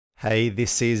Hey,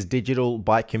 this is Digital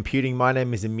Byte Computing. My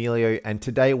name is Emilio, and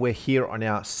today we're here on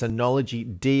our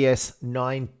Synology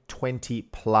DS920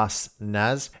 Plus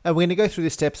NAS. And we're going to go through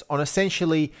the steps on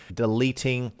essentially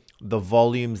deleting the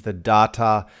volumes, the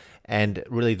data, and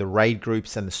really the RAID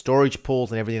groups and the storage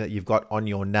pools and everything that you've got on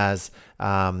your NAS.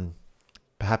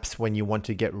 Perhaps when you want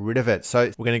to get rid of it.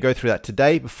 So we're going to go through that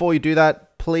today. Before you do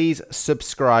that, please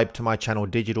subscribe to my channel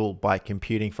Digital Byte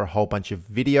Computing for a whole bunch of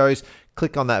videos.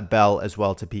 Click on that bell as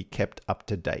well to be kept up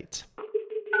to date.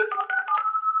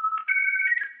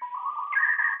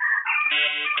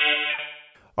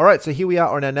 All right, so here we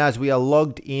are on our NAS. We are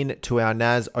logged in to our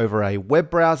NAS over a web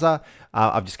browser.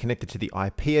 I've just connected to the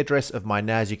IP address of my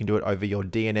NAS. You can do it over your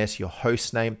DNS, your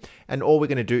host name. And all we're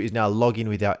going to do is now log in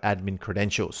with our admin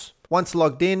credentials. Once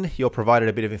logged in, you're provided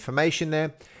a bit of information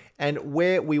there. And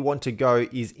where we want to go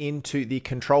is into the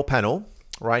control panel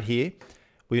right here.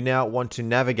 We now want to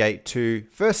navigate to,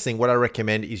 first thing, what I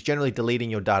recommend is generally deleting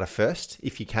your data first,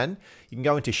 if you can. You can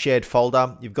go into shared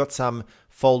folder. You've got some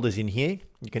folders in here.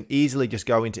 You can easily just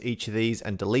go into each of these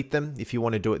and delete them if you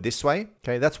want to do it this way.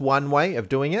 Okay, that's one way of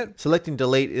doing it. Selecting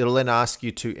delete, it'll then ask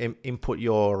you to input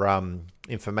your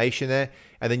information there,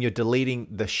 and then you're deleting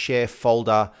the share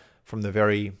folder from the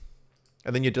very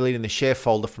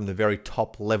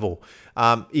top level.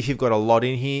 If you've got a lot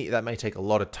in here, that may take a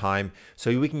lot of time.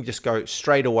 So we can just go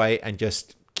straight away and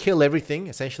just kill everything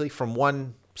essentially from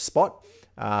one spot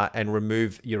and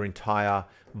remove your entire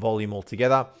volume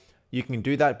altogether. You can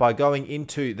do that by going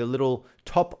into the little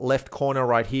top left corner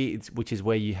right here, which is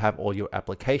where you have all your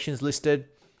applications listed.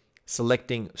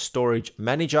 Selecting Storage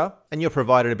Manager, and you're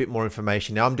provided a bit more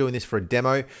information. Now I'm doing this for a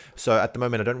demo, so at the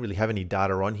moment I don't really have any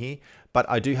data on here, but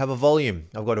I do have a volume.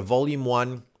 I've got a volume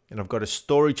 1 and I've got a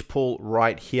storage pool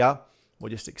right here. We'll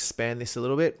just expand this a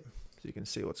little bit so you can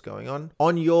see what's going on.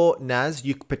 On your NAS,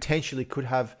 you potentially could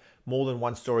have more than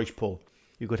one storage pool.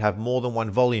 You could have more than one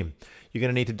volume. You're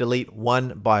going to need to delete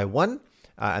one by one.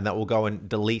 And that will go and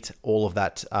delete all of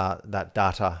that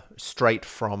data straight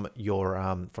from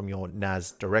your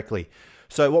NAS directly.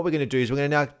 So what we're going to do is we're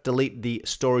going to now delete the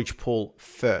storage pool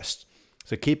first.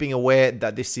 So keeping aware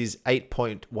that this is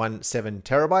 8.17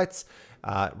 terabytes,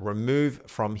 remove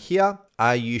from here.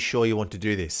 Are you sure you want to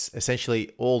do this? Essentially,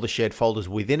 all the shared folders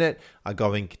within it are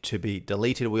going to be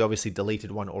deleted. We obviously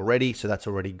deleted one already, so that's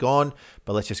already gone.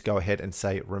 But let's just go ahead and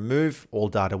say remove. All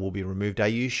data will be removed. Are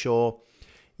you sure?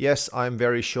 Yes, I'm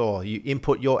very sure. You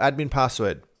input your admin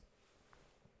password.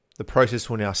 The process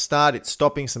will now start. It's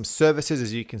stopping some services,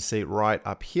 as you can see right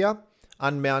up here,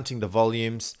 unmounting the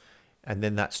volumes, and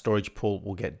then that storage pool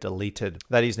will get deleted.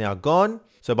 That is now gone.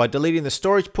 So by deleting the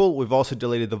storage pool, we've also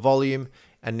deleted the volume,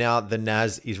 and now the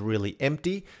NAS is really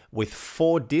empty with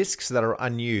 4 disks that are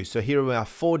unused. So here are our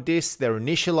 4 disks. They're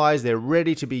initialized, they're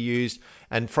ready to be used.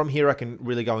 And from here, I can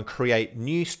really go and create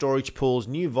new storage pools,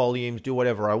 new volumes, do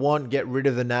whatever I want, get rid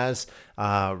of the NAS,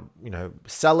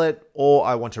 sell it, or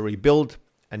I want to rebuild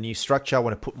a new structure. I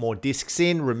want to put more disks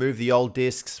in, remove the old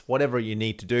disks, whatever you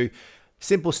need to do.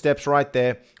 Simple steps right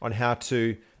there on how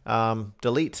to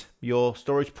delete your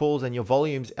storage pools and your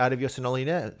volumes out of your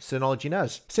Synology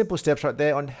NAS. Simple steps right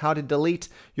there on how to delete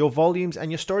your volumes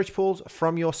and your storage pools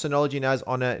from your Synology NAS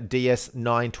on a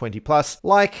DS920 Plus.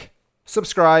 Like,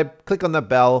 subscribe, click on the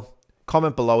bell,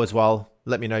 comment below as well.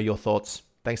 Let me know your thoughts.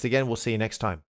 Thanks again. We'll see you next time.